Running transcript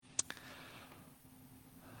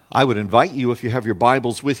I would invite you, if you have your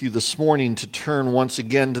Bibles with you this morning, to turn once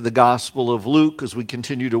again to the Gospel of Luke as we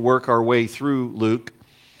continue to work our way through Luke,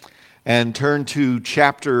 and turn to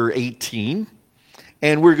chapter 18,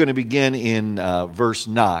 and we're going to begin in verse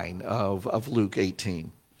 9 of Luke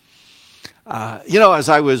 18. As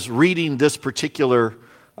I was reading this particular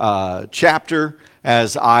chapter,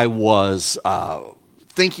 as I was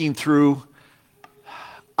thinking through,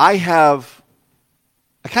 I kind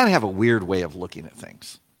of have a weird way of looking at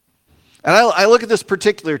things. And I look at this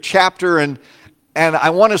particular chapter, and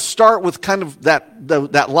I want to start with kind of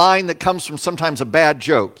that line that comes from sometimes a bad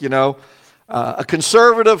joke, a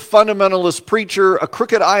conservative fundamentalist preacher, a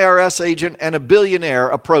crooked IRS agent, and a billionaire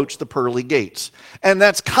approach the pearly gates. And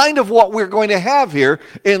that's kind of what we're going to have here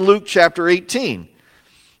in Luke chapter 18.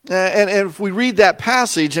 And if we read that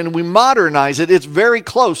passage and we modernize it, it's very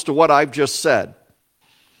close to what I've just said.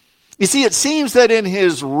 You see, it seems that in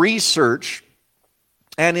his research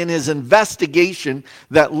and in his investigation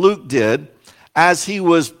that Luke did, as he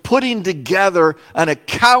was putting together an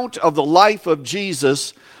account of the life of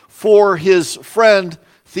Jesus for his friend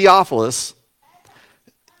Theophilus,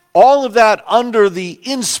 all of that under the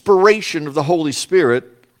inspiration of the Holy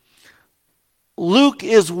Spirit, Luke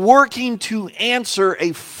is working to answer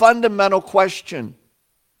a fundamental question.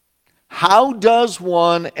 How does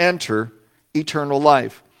one enter eternal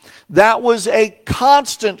life? That was a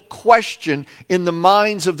constant question in the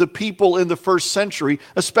minds of the people in the first century,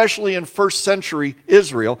 especially in first century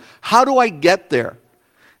Israel. How do I get there?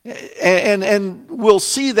 And we'll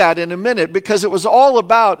see that in a minute, because it was all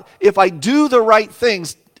about, if I do the right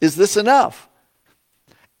things, is this enough?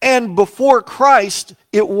 And before Christ,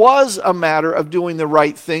 it was a matter of doing the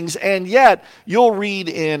right things, and yet you'll read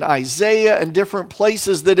in Isaiah and different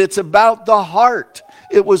places that it's about the heart.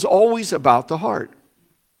 It was always about the heart.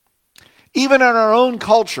 Even in our own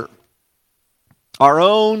culture, our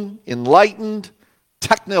own enlightened,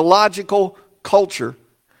 technological culture,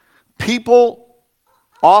 people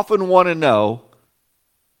often want to know,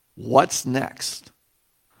 what's next?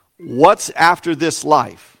 What's after this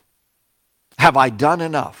life? Have I done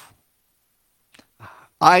enough?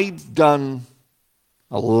 I've done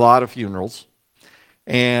a lot of funerals,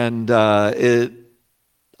 and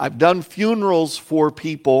I've done funerals for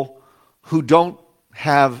people who don't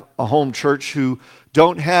have a home church, who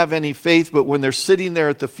don't have any faith, but when they're sitting there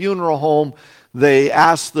at the funeral home, they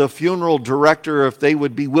ask the funeral director if they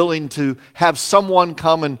would be willing to have someone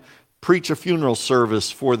come and preach a funeral service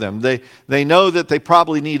for them. They know that they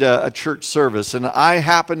probably need a church service, and I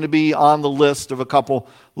happen to be on the list of a couple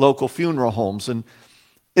local funeral homes. And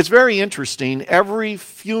it's very interesting. Every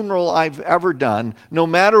funeral I've ever done, no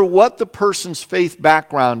matter what the person's faith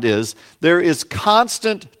background is, there is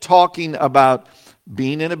constant talking about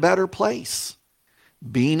being in a better place,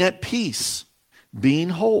 being at peace, being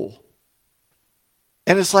whole.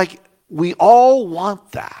 And it's like, we all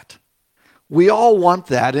want that. We all want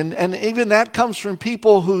that. And even that comes from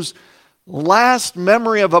people whose last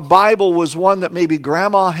memory of a Bible was one that maybe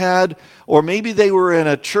grandma had, or maybe they were in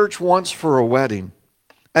a church once for a wedding.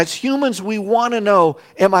 As humans, we want to know,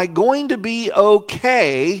 am I going to be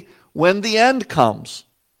okay when the end comes?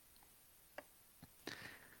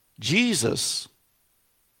 Jesus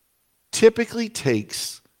typically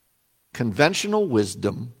takes conventional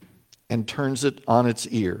wisdom and turns it on its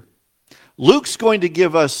ear. Luke's going to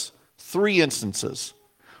give us 3 instances.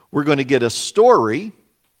 We're going to get a story,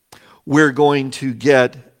 we're going to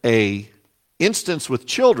get an instance with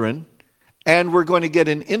children, and we're going to get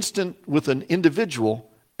an instant with an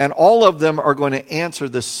individual, and all of them are going to answer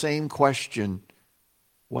the same question: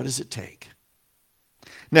 what does it take?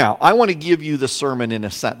 Now, I want to give you the sermon in a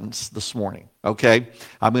sentence this morning, okay?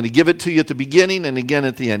 I'm going to give it to you at the beginning and again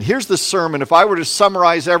at the end. Here's the sermon. If I were to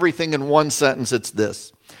summarize everything in one sentence, it's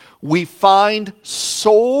this: we find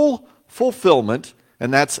soul fulfillment,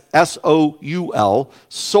 and that's S-O-U-L,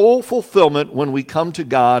 soul fulfillment, when we come to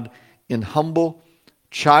God in humble,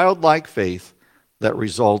 childlike faith that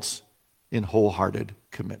results in wholehearted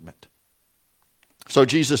commitment. So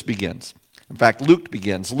Jesus begins. In fact, Luke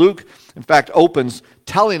begins. Luke, in fact, opens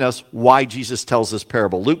telling us why Jesus tells this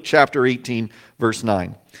parable. Luke chapter 18, verse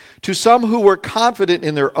 9. To some who were confident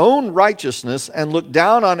in their own righteousness and looked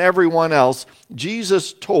down on everyone else,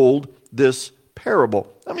 Jesus told this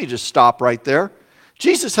parable. Let me just stop right there.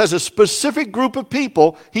 Jesus has a specific group of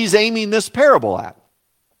people he's aiming this parable at.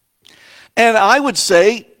 And I would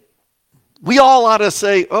say, we all ought to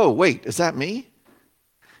say, oh, wait, is that me?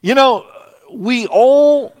 We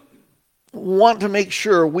all want to make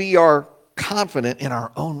sure we are confident in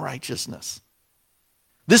our own righteousness.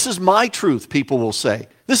 This is my truth, people will say.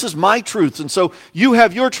 This is my truth. And so you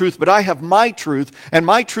have your truth, but I have my truth, and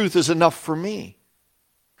my truth is enough for me.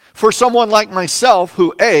 For someone like myself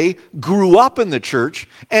who A, grew up in the church,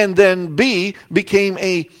 and then B, became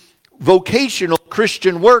a vocational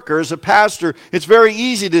Christian worker as a pastor, it's very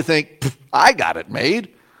easy to think, I got it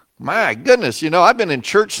made. My goodness, I've been in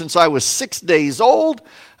church since I was 6 days old.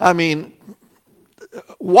 I mean,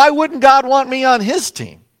 why wouldn't God want me on his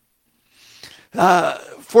team?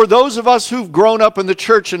 For those of us who've grown up in the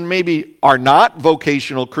church and maybe are not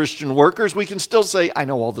vocational Christian workers, we can still say, I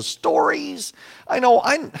know all the stories. I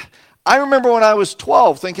remember when I was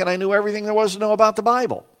 12 thinking I knew everything there was to know about the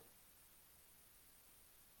Bible.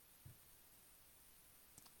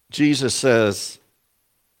 Jesus says,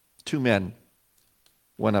 2 men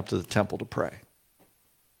went up to the temple to pray.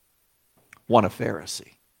 One a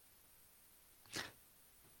Pharisee.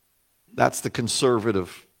 That's the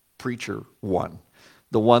conservative preacher one.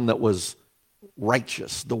 The one that was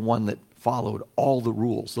righteous, the one that followed all the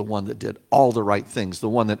rules, the one that did all the right things, the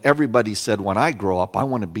one that everybody said, when I grow up, I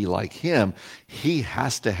want to be like him. He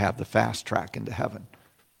has to have the fast track into heaven.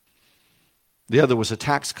 The other was a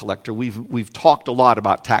tax collector. We've talked a lot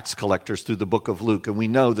about tax collectors through the book of Luke, and we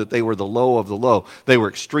know that they were the low of the low. They were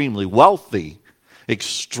extremely wealthy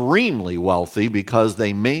because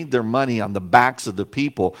they made their money on the backs of the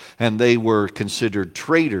people, and they were considered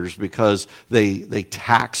traitors because they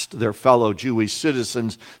taxed their fellow Jewish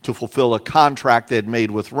citizens to fulfill a contract they had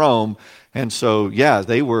made with Rome. And so,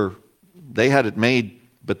 they had it made,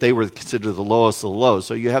 but they were considered the lowest of the low.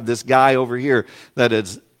 So you have this guy over here that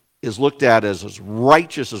is looked at as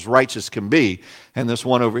righteous can be, and this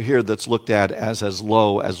one over here that's looked at as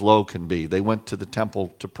low can be. They went to the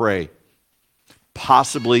temple to pray,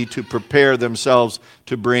 possibly to prepare themselves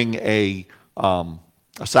to bring a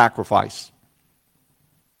sacrifice.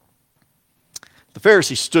 The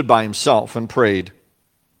Pharisee stood by himself and prayed,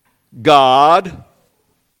 God,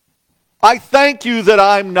 I thank you that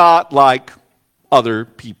I'm not like other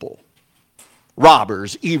people.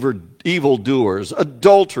 Robbers, evildoers,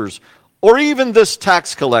 adulterers, or even this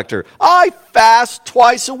tax collector. I fast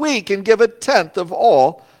twice a week and give 1/10 of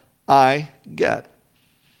all I get.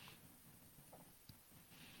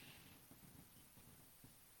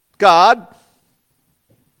 God,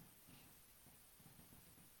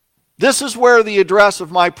 this is where the address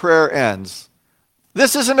of my prayer ends.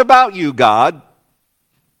 This isn't about you, God.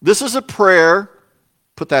 This is a prayer,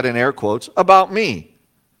 put that in air quotes, about me.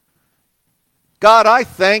 God, I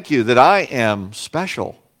thank you that I am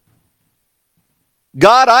special.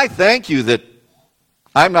 God, I thank you that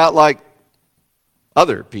I'm not like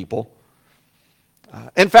other people.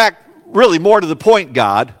 In fact, really more to the point,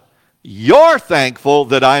 God, you're thankful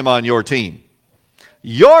that I'm on your team.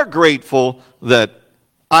 You're grateful that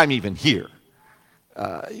I'm even here.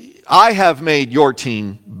 I have made your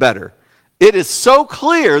team better. It is so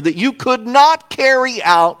clear that you could not carry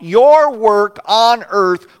out your work on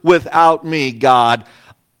earth without me, God.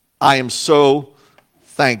 I am so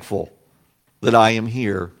thankful that I am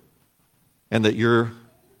here and that you're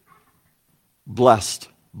blessed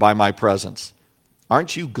by my presence.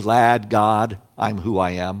 Aren't you glad, God, I'm who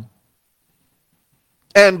I am?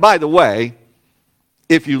 And by the way,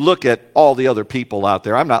 if you look at all the other people out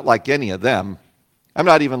there, I'm not like any of them. I'm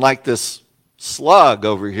not even like this slug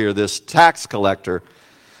over here, this tax collector.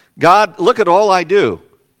 God, look at all I do.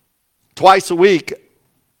 Twice a week,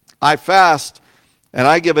 I fast, and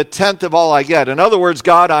I give 1/10 of all I get. In other words,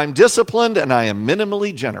 God, I'm disciplined and I am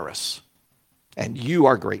minimally generous, and you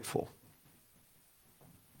are grateful.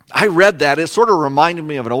 I read that. It sort of reminded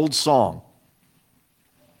me of an old song.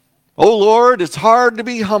 Oh Lord, it's hard to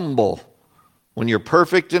be humble when you're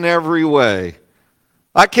perfect in every way.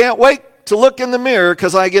 I can't wait to look in the mirror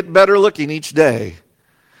because I get better looking each day.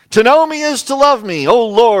 To know me is to love me. Oh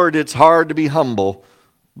Lord, it's hard to be humble,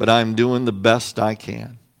 but I'm doing the best I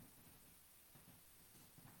can.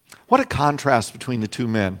 What a contrast between the two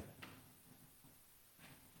men.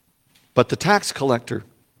 But the tax collector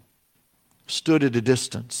stood at a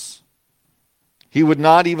distance. He would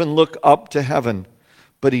not even look up to heaven,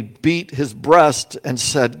 but he beat his breast and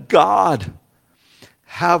said, God,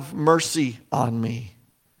 have mercy on me,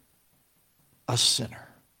 a sinner.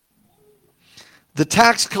 The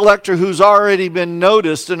tax collector who's already been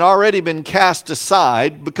noticed and already been cast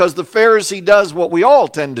aside, because the Pharisee does what we all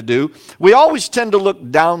tend to do. We always tend to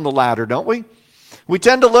look down the ladder, don't we? We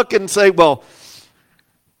tend to look and say, well,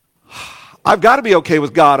 I've got to be okay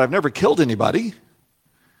with God. I've never killed anybody.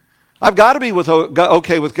 I've got to be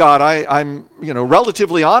okay with God. I'm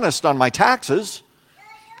relatively honest on my taxes.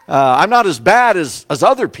 I'm not as bad as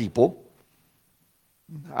other people.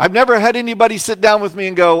 I've never had anybody sit down with me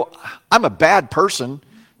and go, I'm a bad person.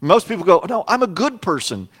 Most people go, no, I'm a good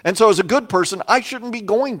person. And so as a good person, I shouldn't be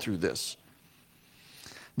going through this.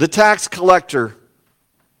 The tax collector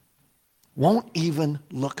won't even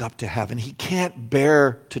look up to heaven. He can't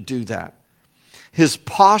bear to do that. His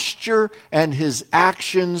posture and his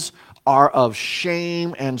actions are of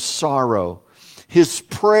shame and sorrow. His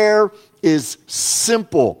prayer is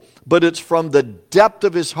simple, but it's from the depth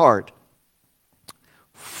of his heart.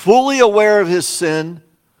 Fully aware of his sin,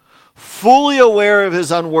 fully aware of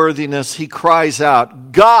his unworthiness, he cries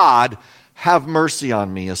out, God, have mercy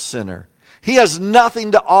on me, a sinner. He has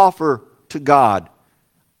nothing to offer to God.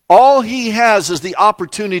 All he has is the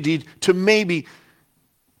opportunity to maybe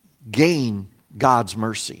gain God's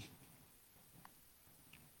mercy.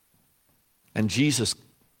 And Jesus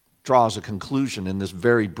draws a conclusion in this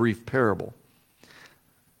very brief parable.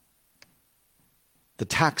 The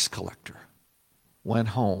tax collector went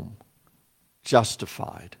home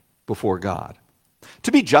justified before God.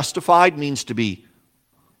 To be justified means to be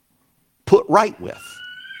put right with.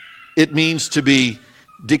 It means to be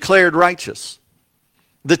declared righteous.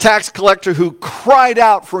 The tax collector who cried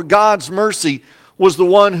out for God's mercy was the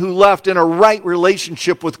one who left in a right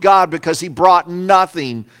relationship with God because he brought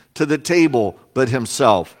nothing to the table but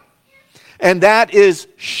himself. And that is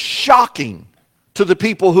shocking to the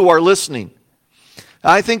people who are listening.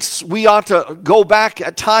 I think we ought to go back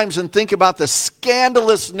at times and think about the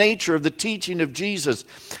scandalous nature of the teaching of Jesus.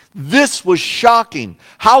 This was shocking.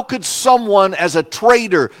 How could someone as a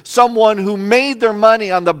traitor, someone who made their money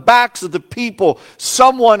on the backs of the people,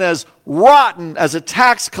 someone as rotten as a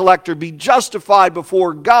tax collector be justified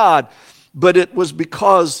before God? But it was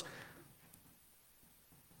because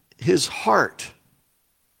his heart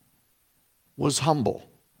was humble.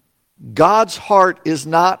 God's heart is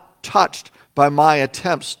not touched by my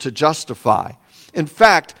attempts to justify. In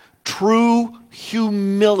fact, true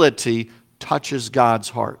humility touches God's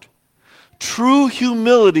heart. True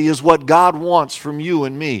humility is what God wants from you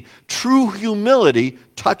and me. True humility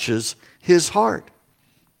touches his heart.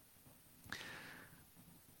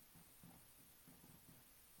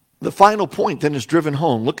 The final point then is driven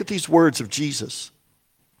home. Look at these words of Jesus.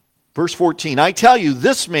 Verse 14, I tell you,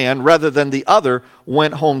 this man, rather than the other,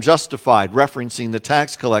 went home justified, referencing the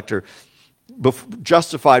tax collector,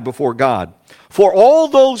 justified before God. For all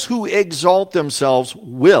those who exalt themselves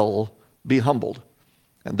will be humbled,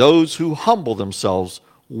 and those who humble themselves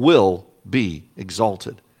will be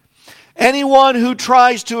exalted. Anyone who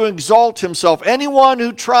tries to exalt himself, anyone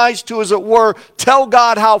who tries to, as it were, tell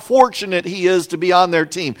God how fortunate he is to be on their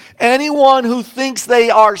team, anyone who thinks they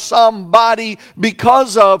are somebody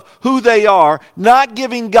because of who they are, not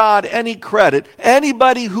giving God any credit,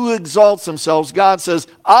 anybody who exalts themselves, God says,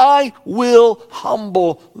 I will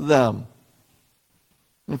humble them.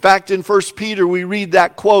 In fact, in 1 Peter, we read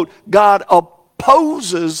that quote, God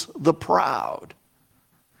opposes the proud.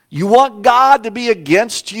 You want God to be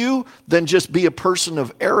against you, then just be a person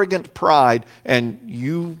of arrogant pride, and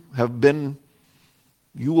you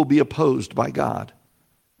will be opposed by God.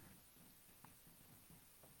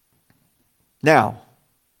 Now,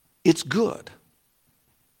 it's good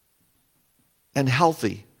and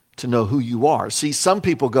healthy to know who you are. See, some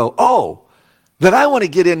people go, oh, then I want to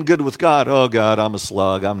get in good with God. Oh, God, I'm a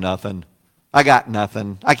slug. I'm nothing. I got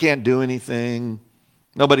nothing. I can't do anything.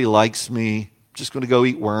 Nobody likes me. Just going to go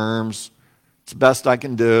eat worms. It's the best I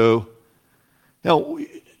can do. Now,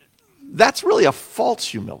 that's really a false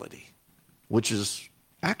humility, which is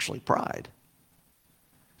actually pride.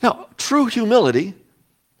 Now, true humility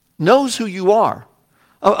knows who you are.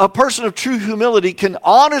 A person of true humility can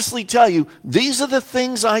honestly tell you, these are the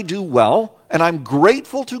things I do well, and I'm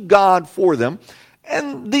grateful to God for them.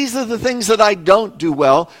 And these are the things that I don't do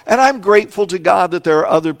well, and I'm grateful to God that there are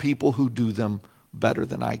other people who do them better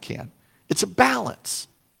than I can. It's a balance.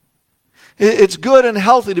 It's good and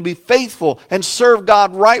healthy to be faithful and serve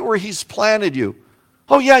God right where he's planted you.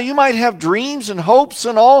 Oh yeah, you might have dreams and hopes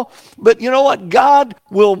and all, but you know what? God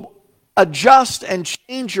will adjust and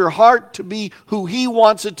change your heart to be who he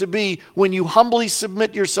wants it to be when you humbly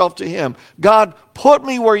submit yourself to him. God, put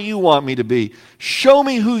me where you want me to be. Show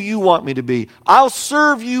me who you want me to be. I'll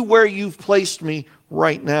serve you where you've placed me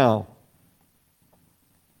right now.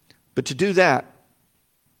 But to do that,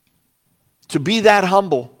 to be that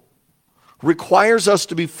humble, requires us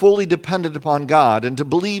to be fully dependent upon God and to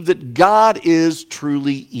believe that God is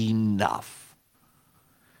truly enough.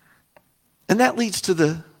 And that leads to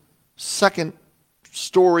the second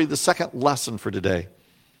story, the second lesson for today.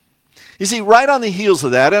 You see, right on the heels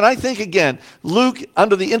of that, and I think again, Luke,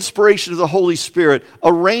 under the inspiration of the Holy Spirit,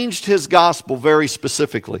 arranged his gospel very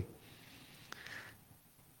specifically.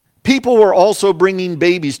 People were also bringing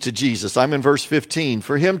babies to Jesus. I'm in verse 15.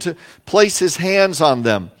 For him to place his hands on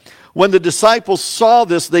them. When the disciples saw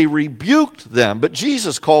this, they rebuked them. But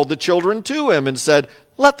Jesus called the children to him and said,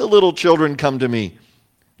 "Let the little children come to me.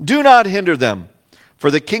 Do not hinder them,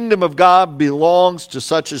 for the kingdom of God belongs to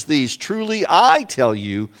such as these. Truly, I tell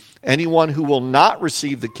you, anyone who will not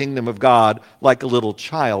receive the kingdom of God like a little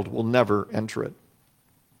child will never enter it."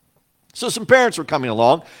 So some parents were coming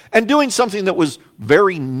along and doing something that was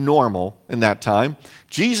very normal in that time.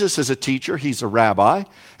 Jesus is a teacher, he's a rabbi,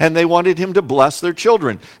 and they wanted him to bless their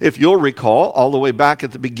children. If you'll recall, all the way back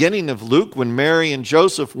at the beginning of Luke, when Mary and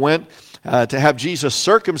Joseph went to have Jesus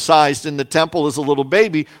circumcised in the temple as a little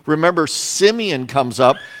baby, remember Simeon comes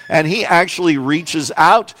up and he actually reaches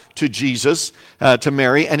out to Jesus, to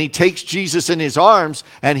Mary, and he takes Jesus in his arms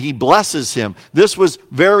and he blesses him. This was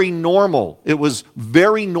very normal. It was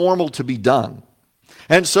very normal to be done.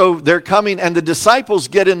 And so they're coming and the disciples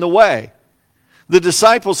get in the way. The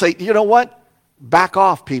disciples say, "You know what? Back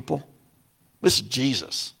off, people. This is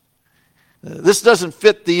Jesus. This doesn't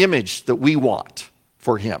fit the image that we want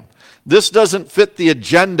for him. This doesn't fit the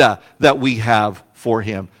agenda that we have for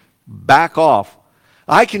him. Back off."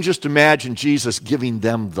 I can just imagine Jesus giving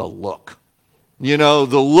them the look. You know,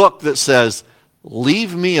 the look that says,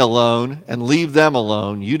 "Leave me alone and leave them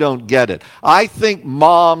alone. You don't get it." I think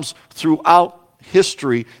moms throughout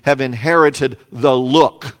history have inherited the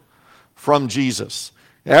look from Jesus.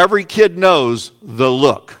 Every kid knows the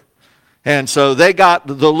look. And so they got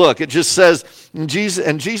the look. It just says, and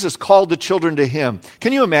Jesus called the children to him.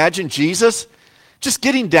 Can you imagine Jesus just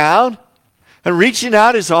getting down and reaching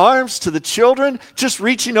out his arms to the children, just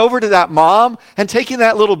reaching over to that mom and taking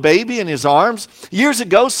that little baby in his arms? Years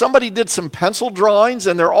ago, somebody did some pencil drawings,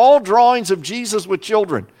 and they're all drawings of Jesus with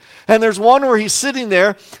children. And there's one where he's sitting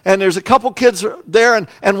there, and there's a couple kids there,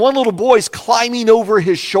 and one little boy's climbing over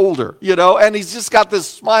his shoulder, you know, and he's just got this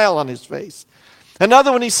smile on his face.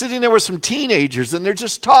 Another one, he's sitting there with some teenagers, and they're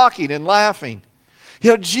just talking and laughing.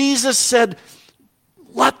 You know, Jesus said,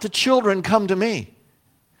 "Let the children come to me."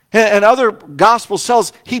 And other gospels tell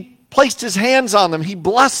us he placed his hands on them. He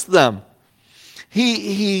blessed them.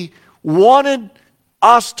 He wanted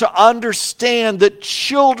us to understand that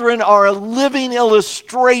children are a living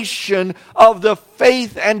illustration of the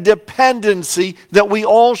faith and dependency that we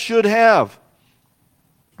all should have.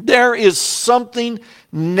 There is something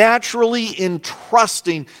naturally in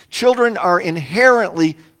trusting. Children are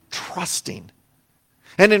inherently trusting.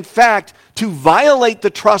 And in fact, to violate the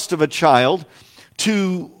trust of a child,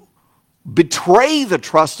 to betray the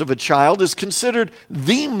trust of a child, is considered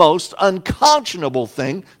the most unconscionable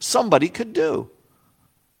thing somebody could do.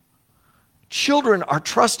 Children are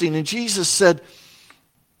trusting, and Jesus said,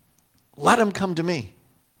 "Let them come to me."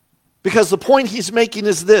 Because the point he's making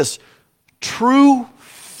is this: true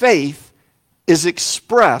faith is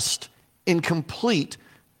expressed in complete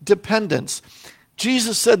dependence.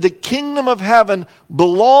 Jesus said the kingdom of heaven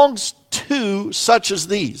belongs to such as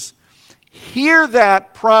these. Hear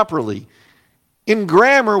that properly. In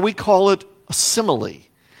grammar, we call it a simile.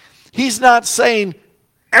 He's not saying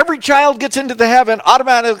every child gets into the heaven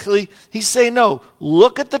automatically. He's saying, no,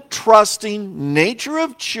 look at the trusting nature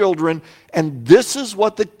of children, and this is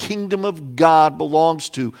what the kingdom of God belongs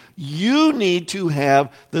to. You need to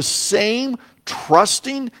have the same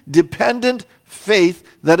trusting, dependent faith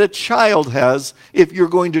that a child has if you're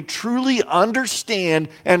going to truly understand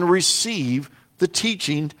and receive the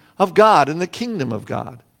teaching of God and the kingdom of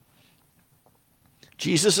God.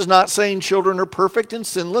 Jesus is not saying children are perfect and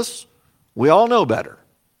sinless. We all know better.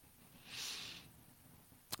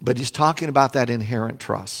 But he's talking about that inherent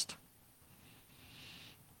trust.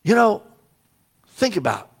 You know, think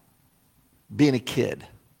about being a kid.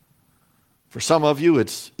 For some of you,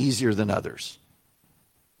 it's easier than others.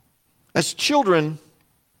 As children,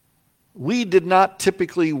 we did not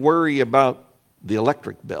typically worry about the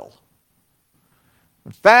electric bill.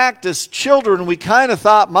 In fact, as children, we kind of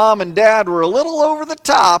thought mom and dad were a little over the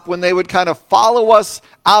top when they would kind of follow us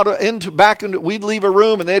back into, we'd leave a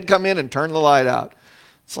room and they'd come in and turn the light out.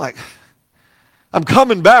 It's like, I'm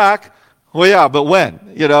coming back. Well, yeah, but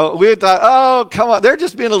when? You know, we thought, oh, come on, they're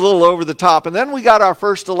just being a little over the top. And then we got our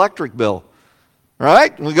first electric bill,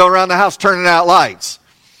 right? And we go around the house turning out lights.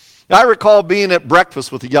 I recall being at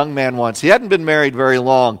breakfast with a young man once. He hadn't been married very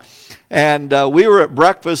long. And we were at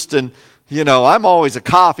breakfast, and you know, I'm always a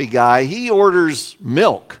coffee guy. He orders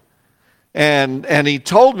milk. And he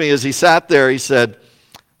told me as he sat there, he said,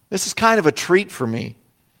 "This is kind of a treat for me.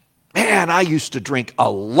 Man, I used to drink a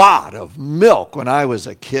lot of milk when I was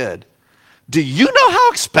a kid. Do you know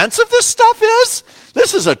how expensive this stuff is?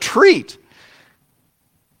 This is a treat."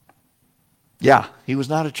 Yeah, he was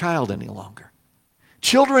not a child any longer.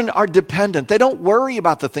 Children are dependent. They don't worry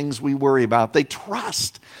about the things we worry about. They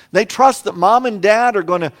trust. They trust that mom and dad are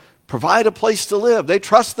going to provide a place to live. They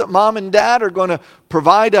trust that mom and dad are going to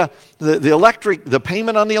provide the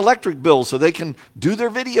payment on the electric bill so they can do their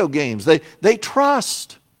video games. They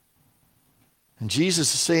trust. And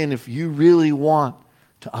Jesus is saying, if you really want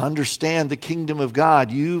to understand the kingdom of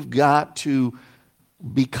God, you've got to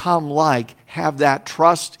have that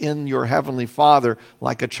trust in your heavenly Father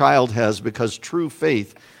like a child has, because true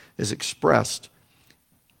faith is expressed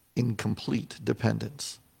in complete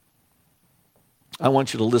dependence. I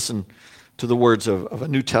want you to listen to the words of a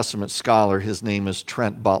New Testament scholar. His name is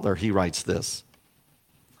Trent Butler. He writes this: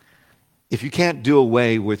 if you can't do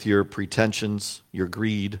away with your pretensions, your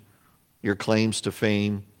greed, your claims to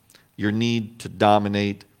fame, your need to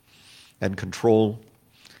dominate and control,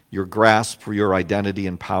 your grasp for your identity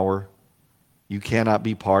and power, you cannot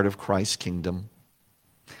be part of Christ's kingdom.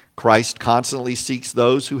 Christ constantly seeks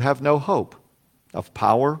those who have no hope of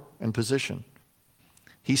power and position.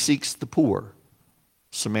 He seeks the poor,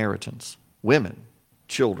 Samaritans, women,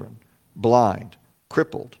 children, blind,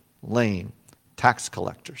 crippled, lame, tax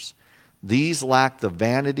collectors. These lack the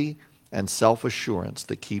vanity and self-assurance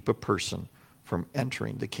that keep a person from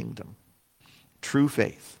entering the kingdom. True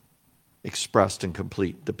faith expressed in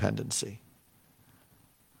complete dependency.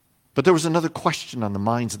 But there was another question on the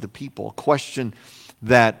minds of the people, a question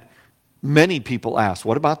that many people ask.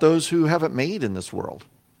 What about those who haven't made in this world?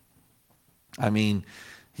 I mean,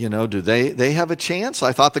 do they have a chance?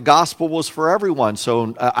 I thought the gospel was for everyone.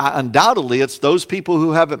 So undoubtedly, it's those people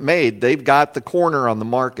who haven't made. They've got the corner on the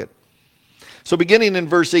market. So beginning in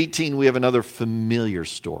verse 18, we have another familiar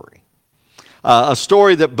story. A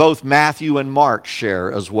story that both Matthew and Mark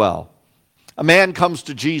share as well. A man comes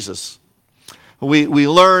to Jesus. We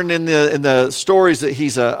learn in the stories that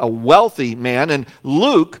he's a wealthy man, and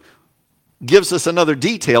Luke gives us another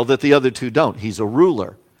detail that the other two don't. He's a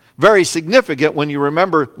ruler. Very significant when you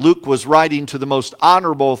remember Luke was writing to the most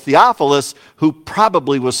honorable Theophilus, who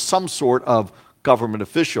probably was some sort of government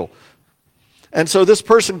official. And so this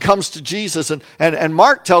person comes to Jesus, and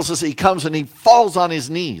Mark tells us he comes and he falls on his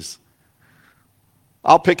knees.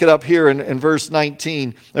 I'll pick it up here in verse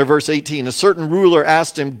 19 or verse 18. A certain ruler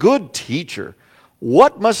asked him, "Good teacher,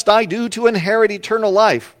 what must I do to inherit eternal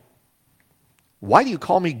life?" "Why do you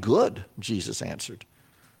call me good?" Jesus answered.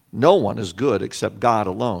 "No one is good except God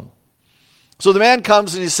alone." So the man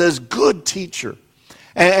comes and he says, "Good teacher."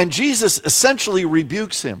 And Jesus essentially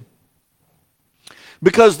rebukes him.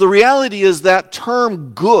 Because the reality is that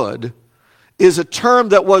term good is a term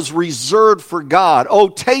that was reserved for God. "Oh,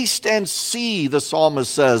 taste and see," the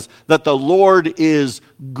psalmist says, "that the Lord is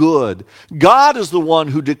good." God is the one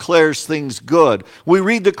who declares things good. We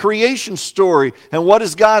read the creation story, and what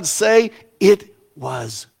does God say? It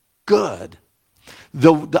was good.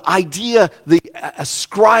 The idea, the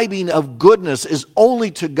ascribing of goodness is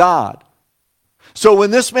only to God. So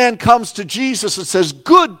when this man comes to Jesus and says,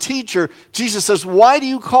 "Good teacher," Jesus says, "Why do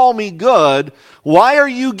you call me good? Why are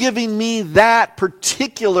you giving me that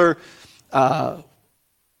particular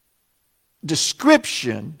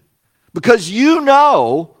description?" Because you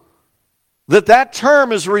know that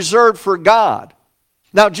term is reserved for God.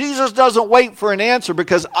 Now, Jesus doesn't wait for an answer,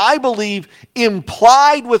 because I believe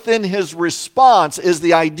implied within his response is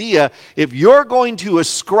the idea, if you're going to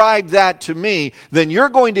ascribe that to me, then you're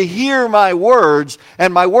going to hear my words,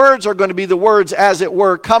 and my words are going to be the words, as it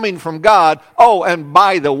were, coming from God. Oh, and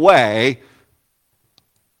by the way,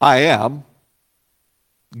 I am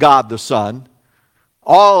God the Son.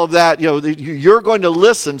 All of that, you're going to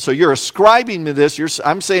listen, so you're ascribing me this.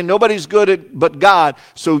 I'm saying nobody's good but God,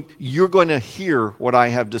 so you're going to hear what I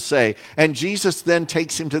have to say. And Jesus then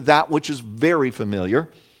takes him to that which is very familiar.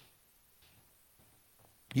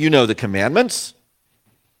 You know the commandments.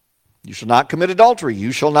 You shall not commit adultery.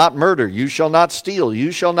 You shall not murder. You shall not steal. You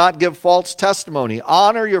shall not give false testimony.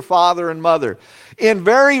 Honor your father and mother. In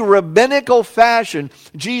very rabbinical fashion,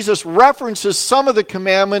 Jesus references some of the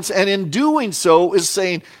commandments, and in doing so is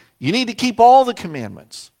saying, you need to keep all the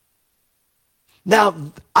commandments. Now,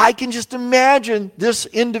 I can just imagine this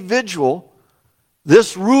individual,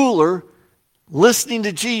 this ruler, listening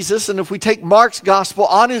to Jesus, and if we take Mark's gospel,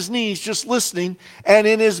 on his knees just listening, and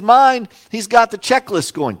in his mind he's got the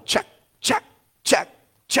checklist going, check, check, check,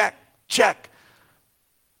 check, check.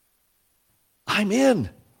 I'm in.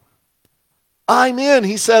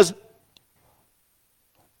 He says,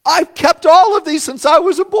 I've kept all of these since I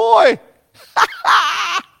was a boy.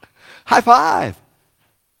 High five.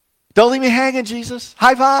 Don't leave me hanging, Jesus.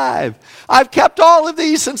 High five. I've kept all of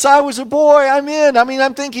these since I was a boy. I'm in. I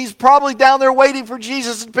think he's probably down there waiting for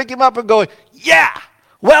Jesus to pick him up and going, yeah,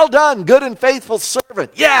 well done, good and faithful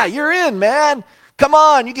servant. Yeah, you're in, man. Come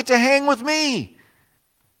on, you get to hang with me.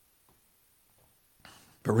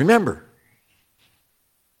 But remember,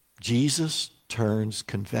 Jesus turns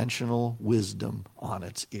conventional wisdom on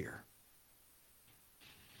its ear.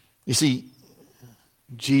 You see,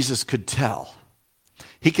 Jesus could tell.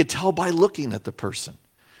 He could tell by looking at the person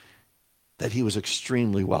that he was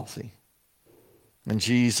extremely wealthy. And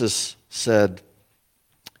Jesus said,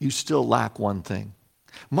 you still lack one thing.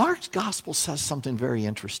 Mark's gospel says something very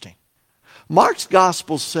interesting. Mark's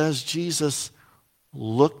gospel says Jesus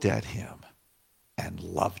looked at him and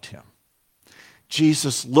loved him.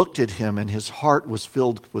 Jesus looked at him and his heart was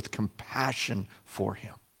filled with compassion for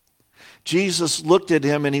him. Jesus looked at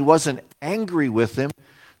him and he wasn't angry with him.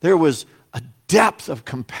 There was a depth of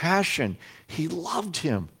compassion. He loved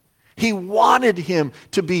him. He wanted him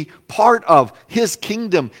to be part of his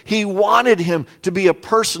kingdom. He wanted him to be a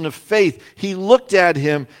person of faith. He looked at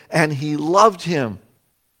him and he loved him.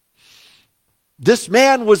 This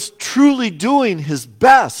man was truly doing his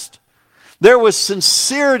best. There was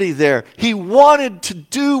sincerity there. He wanted to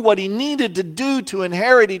do what he needed to do to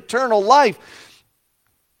inherit eternal life.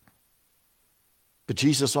 But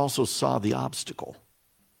Jesus also saw the obstacle.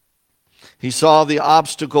 He saw the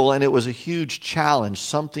obstacle, and it was a huge challenge.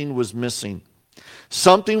 Something was missing.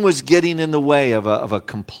 Something was getting in the way of a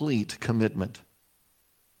complete commitment.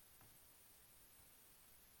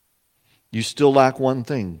 You still lack one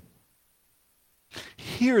thing.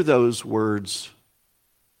 Hear those words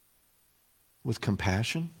with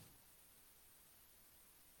compassion.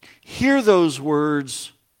 Hear those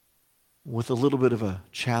words with a little bit of a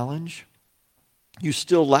challenge. You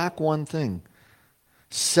still lack one thing.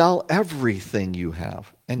 Sell everything you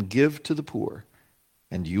have and give to the poor,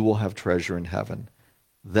 and you will have treasure in heaven.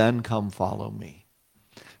 Then come follow me.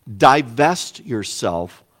 Divest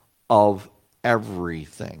yourself of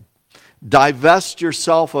everything. Divest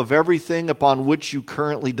yourself of everything upon which you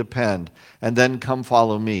currently depend, and then come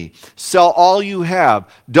follow me. Sell all you have.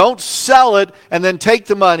 Don't sell it and then take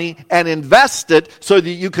the money and invest it so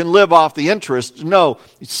that you can live off the interest. No,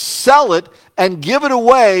 sell it and give it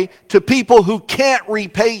away to people who can't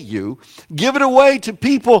repay you. Give it away to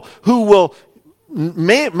people who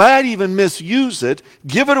might even misuse it.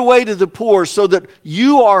 Give it away to the poor so that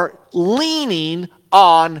you are leaning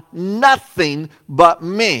on nothing but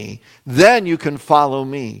me. Then you can follow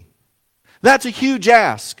me. That's a huge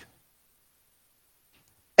ask.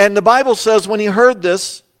 And the Bible says when he heard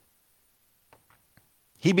this,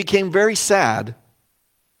 he became very sad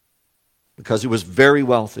because he was very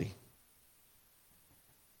wealthy.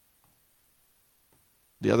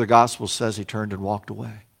 The other gospel says he turned and walked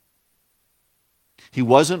away. He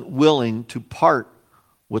wasn't willing to part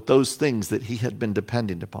with those things that he had been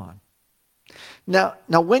dependent upon. Now,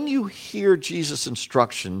 when you hear Jesus'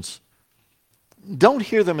 instructions, don't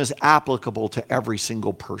hear them as applicable to every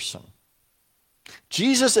single person.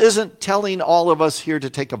 Jesus isn't telling all of us here to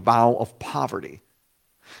take a vow of poverty.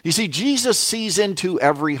 You see, Jesus sees into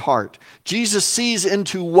every heart. Jesus sees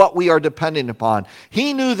into what we are dependent upon.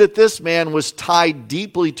 He knew that this man was tied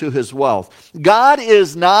deeply to his wealth. God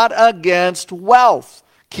is not against wealth.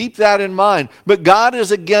 Keep that in mind. But God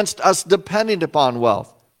is against us depending upon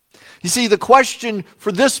wealth. You see, the question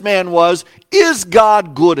for this man was, is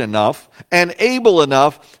God good enough and able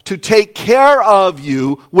enough to take care of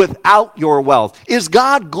you without your wealth? Is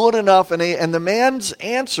God good enough? And the man's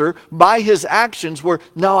answer by his actions were,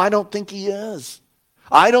 no, I don't think he is.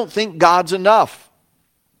 I don't think God's enough.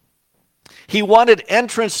 He wanted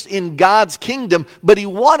entrance in God's kingdom, but he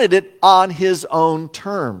wanted it on his own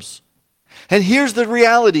terms. And here's the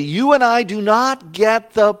reality. You and I do not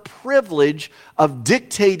get the privilege of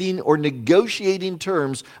dictating or negotiating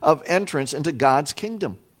terms of entrance into God's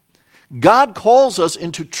kingdom. God calls us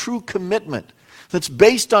into true commitment that's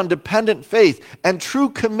based on dependent faith, and true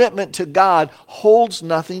commitment to God holds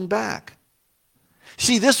nothing back.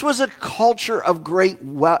 See, this was a culture of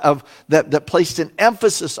that placed an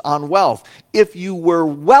emphasis on wealth. If you were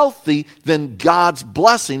wealthy, then God's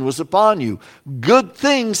blessing was upon you. Good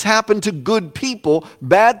things happen to good people.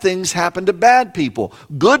 Bad things happen to bad people.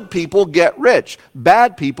 Good people get rich.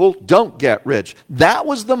 Bad people don't get rich. That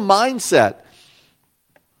was the mindset.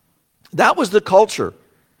 That was the culture.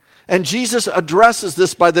 And Jesus addresses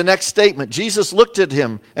this by the next statement. Jesus looked at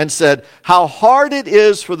him and said, how hard it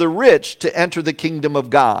is for the rich to enter the kingdom of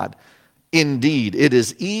God. Indeed, it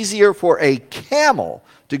is easier for a camel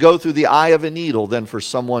to go through the eye of a needle than for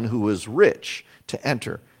someone who is rich to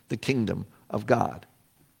enter the kingdom of God.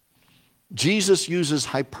 Jesus uses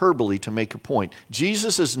hyperbole to make a point.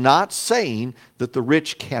 Jesus is not saying that the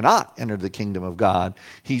rich cannot enter the kingdom of God.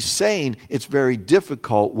 He's saying it's very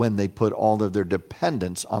difficult when they put all of their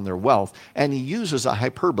dependence on their wealth. And he uses a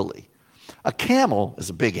hyperbole. A camel is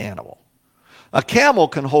a big animal. A camel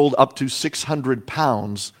can hold up to 600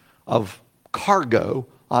 pounds of cargo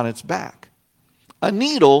on its back. A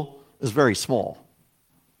needle is very small.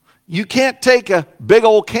 You can't take a big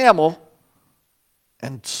old camel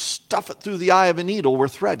and stuff it through the eye of a needle where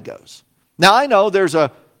thread goes. Now, I know there's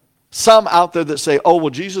some out there that say, oh, well,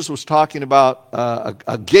 Jesus was talking about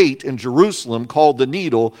a gate in Jerusalem called the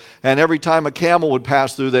Needle, and every time a camel would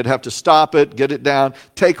pass through, they'd have to stop it, get it down,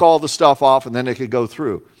 take all the stuff off, and then they could go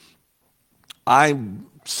through. I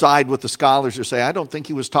side with the scholars who say, I don't think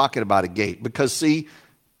he was talking about a gate, because, see,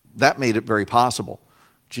 that made it very possible.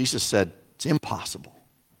 Jesus said, it's impossible.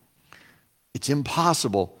 It's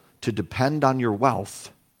impossible to depend on your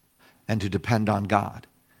wealth and to depend on God.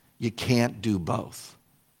 You can't do both.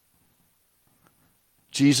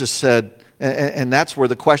 Jesus said, and that's where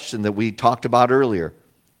the question that we talked about earlier,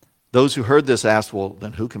 those who heard this asked, well,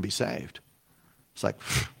 then who can be saved? It's like,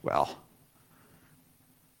 well,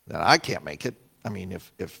 then I can't make it. I mean,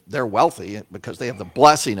 if they're wealthy because they have the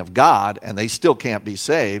blessing of God and they still can't be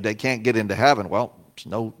saved, they can't get into heaven, well, it's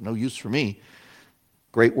no use for me.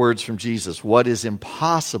 Great words from Jesus. What is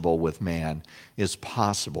impossible with man is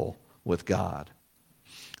possible with God.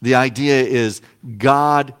 The idea is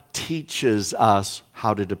God teaches us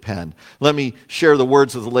how to depend. Let me share the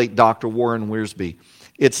words of the late Dr. Warren Wiersbe.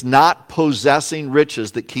 It's not possessing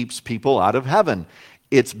riches that keeps people out of heaven.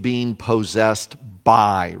 It's being possessed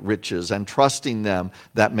by riches and trusting them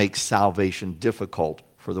that makes salvation difficult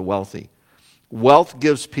for the wealthy. Wealth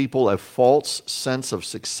gives people a false sense of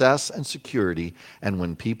success and security, and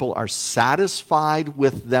when people are satisfied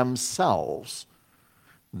with themselves,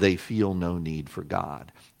 they feel no need for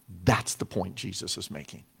God. That's the point Jesus is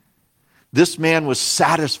making. This man was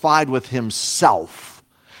satisfied with himself,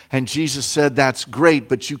 and Jesus said, that's great,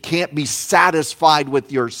 but you can't be satisfied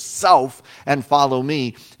with yourself and follow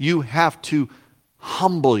me. You have to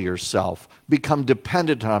humble yourself, become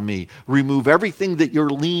dependent on me, remove everything that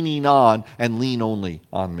you're leaning on and lean only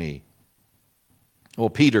on me.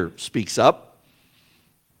 Well, Peter speaks up.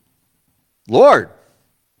 Lord,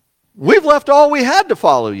 we've left all we had to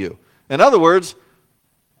follow you. In other words,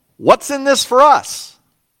 what's in this for us?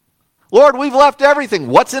 Lord, we've left everything.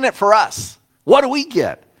 What's in it for us? What do we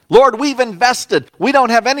get? Lord, we've invested. We don't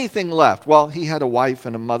have anything left. Well, he had a wife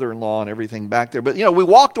and a mother-in-law and everything back there. But, we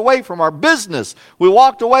walked away from our business. We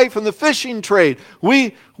walked away from the fishing trade.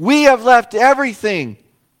 We have left everything.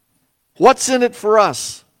 What's in it for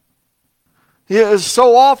us?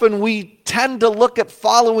 So often we tend to look at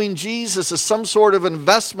following Jesus as some sort of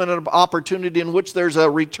investment opportunity in which there's a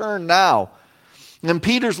return now. And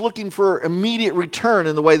Peter's looking for immediate return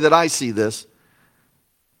in the way that I see this.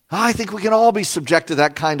 I think we can all be subject to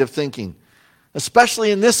that kind of thinking,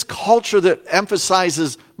 especially in this culture that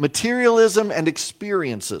emphasizes materialism and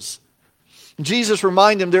experiences. Jesus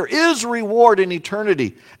reminded him there is reward in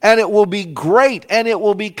eternity, and it will be great, and it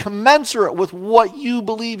will be commensurate with what you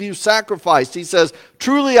believe you sacrificed. He says,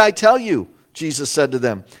 truly I tell you, Jesus said to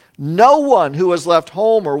them, no one who has left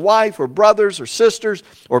home or wife or brothers or sisters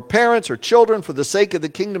or parents or children for the sake of the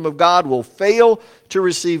kingdom of God will fail to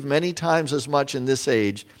receive many times as much in this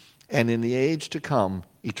age and in the age to come,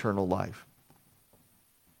 eternal life.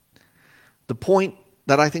 The point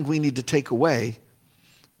that I think we need to take away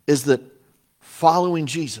is that following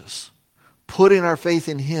Jesus, putting our faith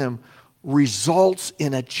in him, results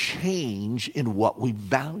in a change in what we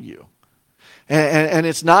value. And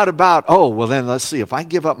it's not about, oh, well then let's see, if I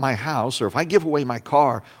give up my house or if I give away my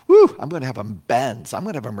car, I'm going to have a Benz. I'm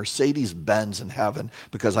going to have a Mercedes-Benz in heaven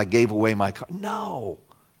because I gave away my car. No,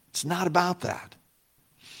 it's not about that.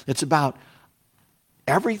 It's about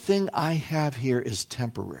everything I have here is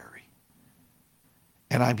temporary.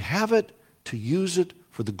 And I have it to use it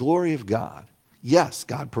for the glory of God. Yes,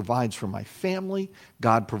 God provides for my family.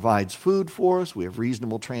 God provides food for us. We have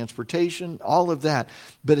reasonable transportation, all of that.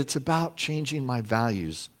 But it's about changing my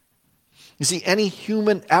values. You see, any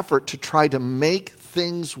human effort to try to make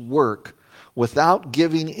things work without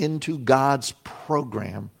giving into God's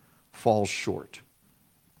program falls short.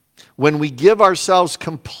 When we give ourselves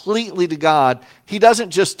completely to God, he doesn't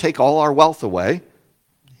just take all our wealth away.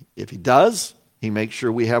 If he does, he makes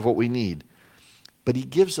sure we have what we need. But he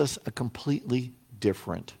gives us a completely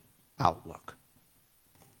different outlook.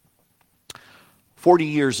 40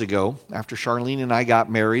 years ago, after Charlene and I got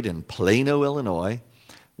married in Plano, Illinois,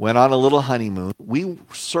 went on a little honeymoon. We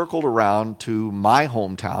circled around to my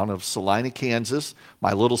hometown of Salina, Kansas.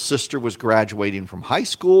 My little sister was graduating from high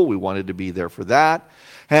school. We wanted to be there for that.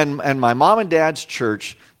 And my mom and dad's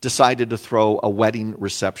church decided to throw a wedding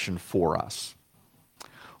reception for us.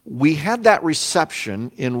 We had that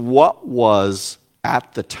reception in what was,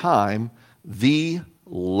 at the time, the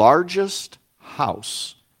largest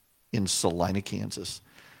house in Salina, Kansas.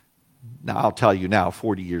 Now, I'll tell you now,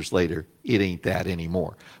 40 years later, it ain't that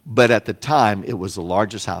anymore. But at the time, it was the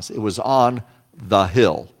largest house. It was on the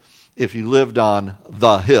hill. If you lived on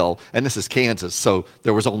the hill, and this is Kansas, so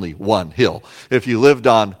there was only one hill. If you lived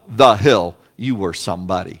on the hill, you were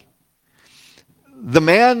somebody. The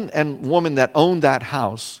man and woman that owned that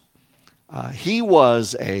house, he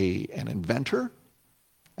was an inventor,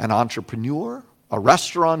 an entrepreneur, a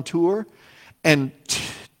restaurateur, and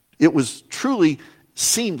it was truly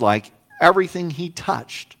seemed like everything he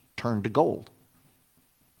touched turned to gold.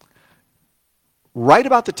 Right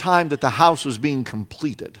about the time that the house was being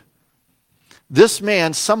completed, this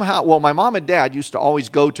man somehow, well, my mom and dad used to always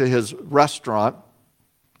go to his restaurant,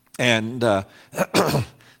 and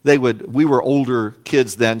we were older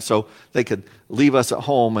kids then, so they could leave us at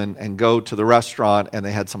home and go to the restaurant, and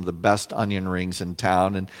they had some of the best onion rings in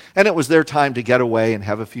town, and it was their time to get away and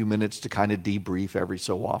have a few minutes to kind of debrief every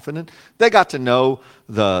so often. And they got to know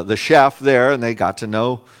the chef there, and they got to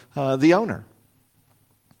know the owner.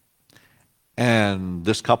 And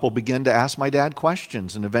this couple began to ask my dad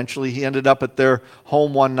questions, and eventually he ended up at their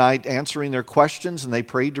home one night answering their questions, and they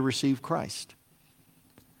prayed to receive Christ.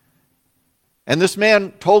 And this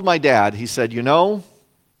man told my dad, he said, you know,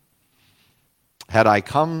 had I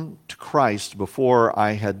come to Christ before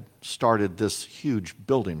I had started this huge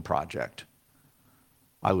building project,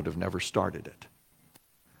 I would have never started it.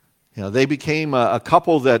 You know, they became a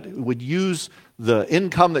couple that would use the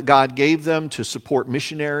income that God gave them to support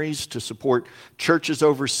missionaries, to support churches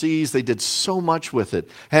overseas. They did so much with it.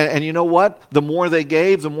 And you know what? The more they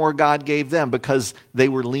gave, the more God gave them because they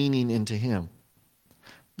were leaning into Him.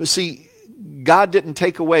 But see, God didn't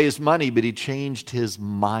take away his money, but he changed his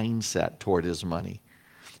mindset toward his money.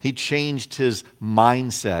 He changed his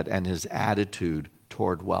mindset and his attitude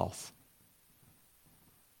toward wealth.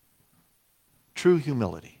 True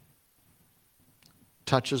humility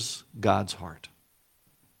touches God's heart.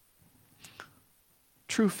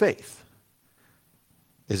 True faith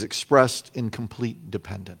is expressed in complete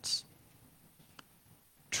dependence.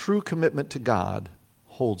 True commitment to God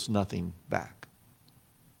holds nothing back.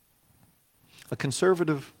 A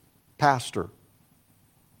conservative pastor,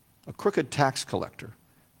 a crooked tax collector,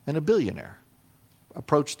 and a billionaire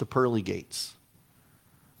approached the pearly gates.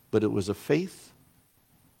 But it was a faith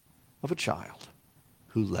of a child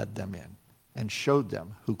who led them in and showed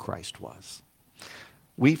them who Christ was.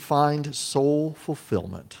 We find soul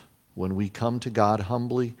fulfillment when we come to God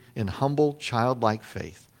humbly, in humble, childlike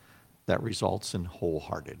faith that results in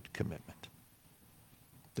wholehearted commitment.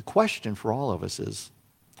 The question for all of us is,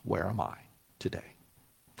 where am I today?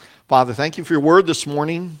 Father, thank you for your word this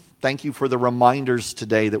morning. Thank you for the reminders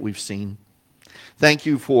today that we've seen. Thank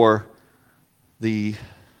you for that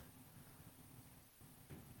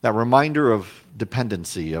reminder of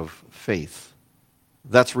dependency, of faith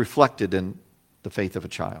that's reflected in the faith of a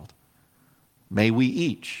child. May we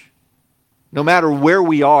each, no matter where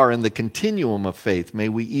we are in the continuum of faith, may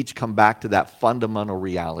we each come back to that fundamental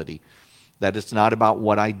reality that it's not about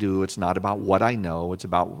what I do, it's not about what I know, it's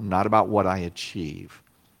not about what I achieve.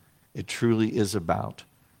 It truly is about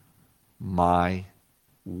my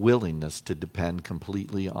willingness to depend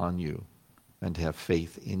completely on you and to have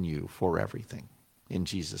faith in you for everything. In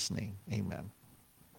Jesus' name, amen.